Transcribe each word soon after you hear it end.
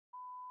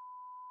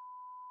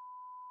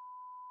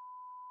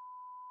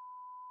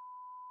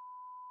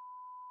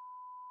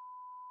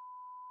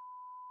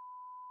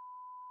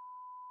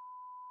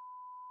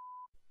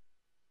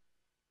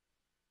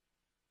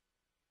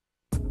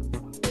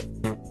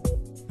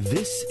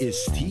This is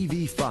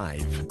TV5,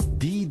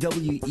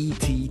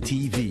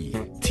 DWET-TV.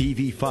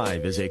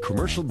 TV5 is a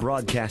commercial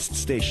broadcast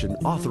station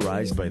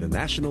authorized by the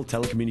National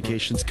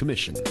Telecommunications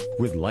Commission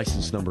with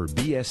license number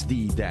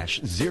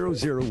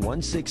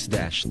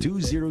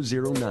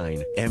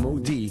BSD-0016-2009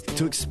 MOD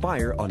to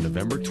expire on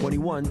November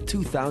 21,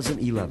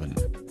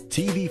 2011.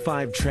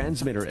 TV5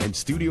 transmitter and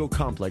studio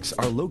complex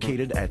are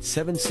located at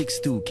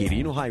 762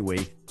 Quirino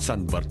Highway,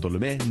 San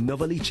Bartolome,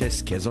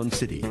 Novaliches, Quezon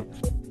City.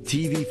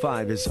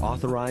 TV5 is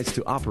authorized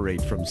to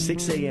operate from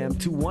 6 a.m.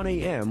 to 1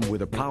 a.m.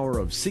 with a power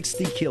of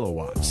 60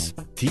 kilowatts.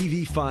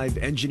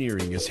 TV5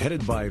 engineering is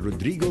headed by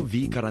Rodrigo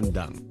V.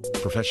 Carandang,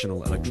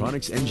 Professional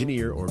Electronics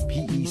Engineer or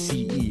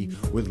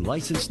PECE with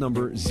license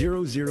number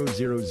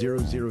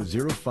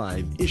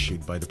 000005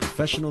 issued by the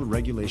Professional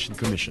Regulation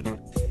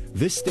Commission.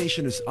 This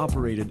station is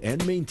operated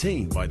and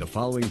maintained by the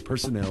following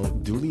personnel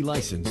duly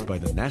licensed by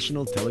the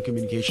National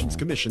Telecommunications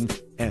Commission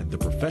and the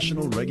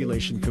Professional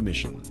Regulation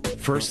Commission.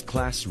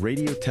 First-class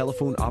radio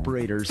telephone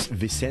operators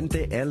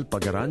Vicente L.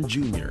 Pagaran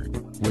Jr.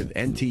 with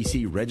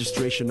NTC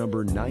registration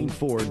number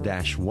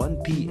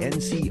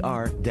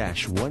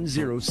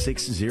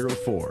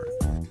 94-1PNCR-10604.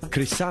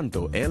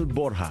 Crisanto L.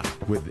 Borja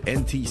with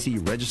NTC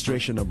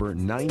registration number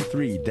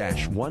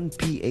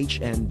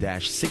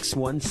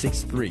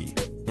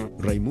 93-1PHN-6163.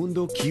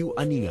 Raimundo Q.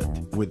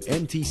 Aningat with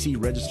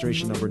NTC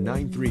registration number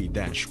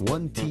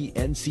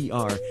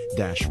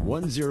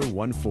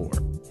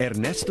 93-1TNCR-1014.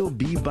 Ernesto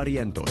B.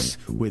 Barrientos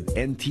with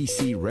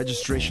NTC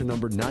registration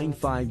number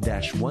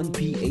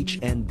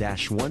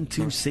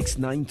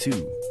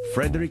 95-1PHN-12692.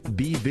 Frederick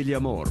B.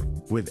 Villamor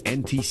with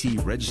NTC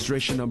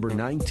registration number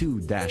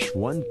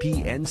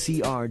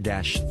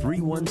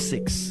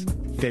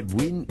 92-1PNCR-316.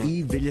 Febwin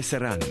E.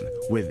 Villaseran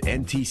with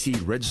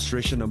NTC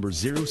registration number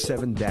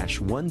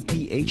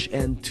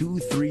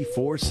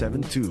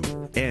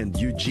 07-1PHN-23472. And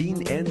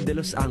Eugene N. De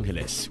Los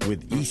Angeles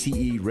with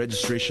ECE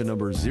registration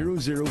number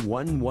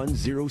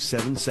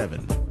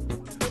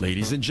 001177.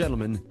 Ladies and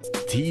gentlemen,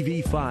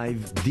 TV5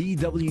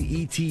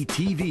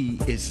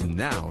 DWET-TV is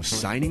now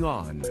signing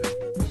on.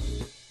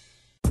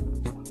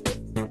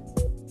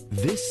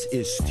 This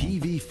is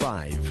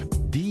TV5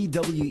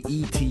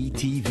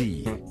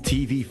 DWET-TV.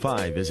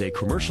 TV5 is a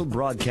commercial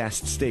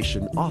broadcast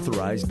station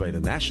authorized by the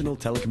National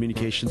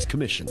Telecommunications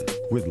Commission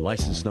with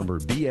license number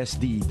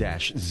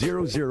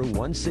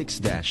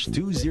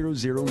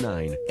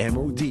BSD-0016-2009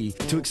 MOD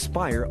to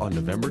expire on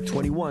November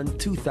 21,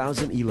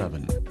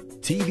 2011.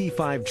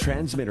 TV5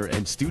 transmitter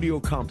and studio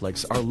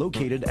complex are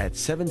located at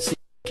 760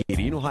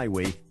 Quirino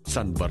Highway,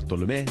 San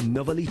Bartolome,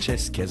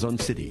 Novaliches, Quezon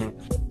City.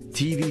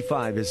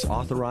 TV5 is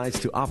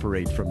authorized to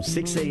operate from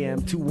 6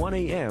 a.m. to 1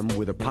 a.m.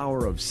 with a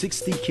power of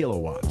 60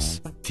 kilowatts.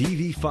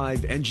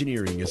 TV5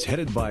 engineering is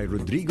headed by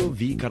Rodrigo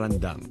V.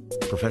 Carandang,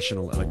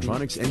 Professional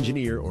Electronics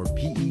Engineer or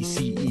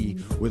PECE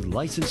with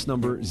license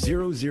number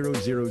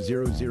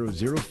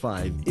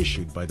 000005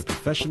 issued by the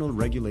Professional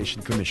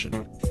Regulation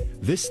Commission.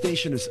 This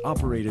station is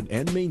operated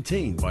and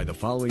maintained by the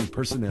following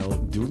personnel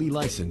duly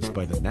licensed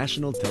by the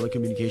National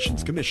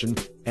Telecommunications Commission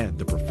and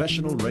the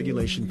Professional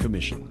Regulation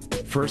Commission.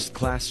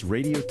 First-class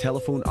radio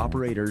telephone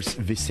operators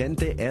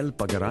Vicente L.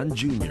 Pagaran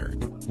Jr.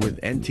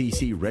 with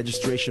NTC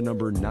registration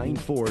number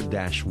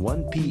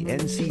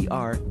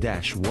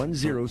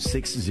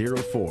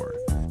 94-1PNCR-10604.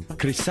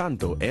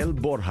 Crisanto L.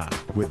 Borja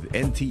with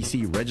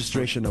NTC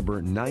registration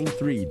number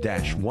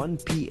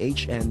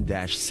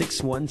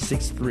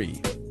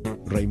 93-1PHN-6163.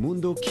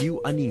 Raimundo Q.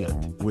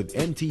 Aningat with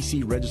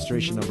NTC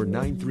registration number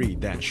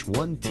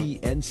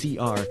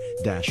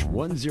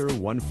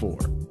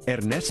 93-1TNCR-1014.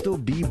 Ernesto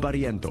B.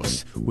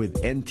 Barrientos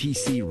with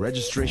NTC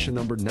registration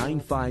number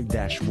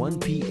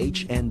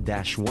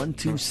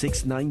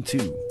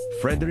 95-1PHN-12692.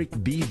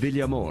 Frederick B.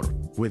 Villamor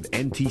with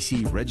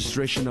NTC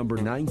registration number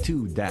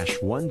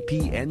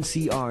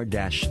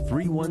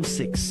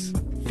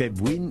 92-1PNCR-316.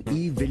 Febwin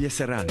E.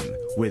 Villaseran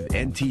with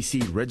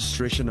NTC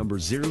registration number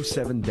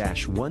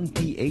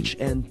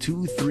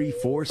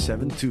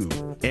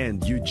 07-1PHN-23472.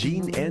 And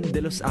Eugene N.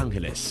 De Los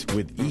Angeles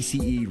with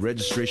ECE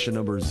registration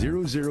number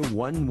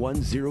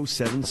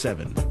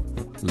 001177.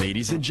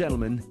 Ladies and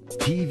gentlemen,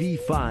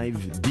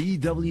 TV5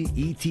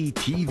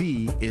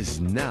 DWET-TV is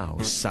now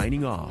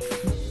signing off.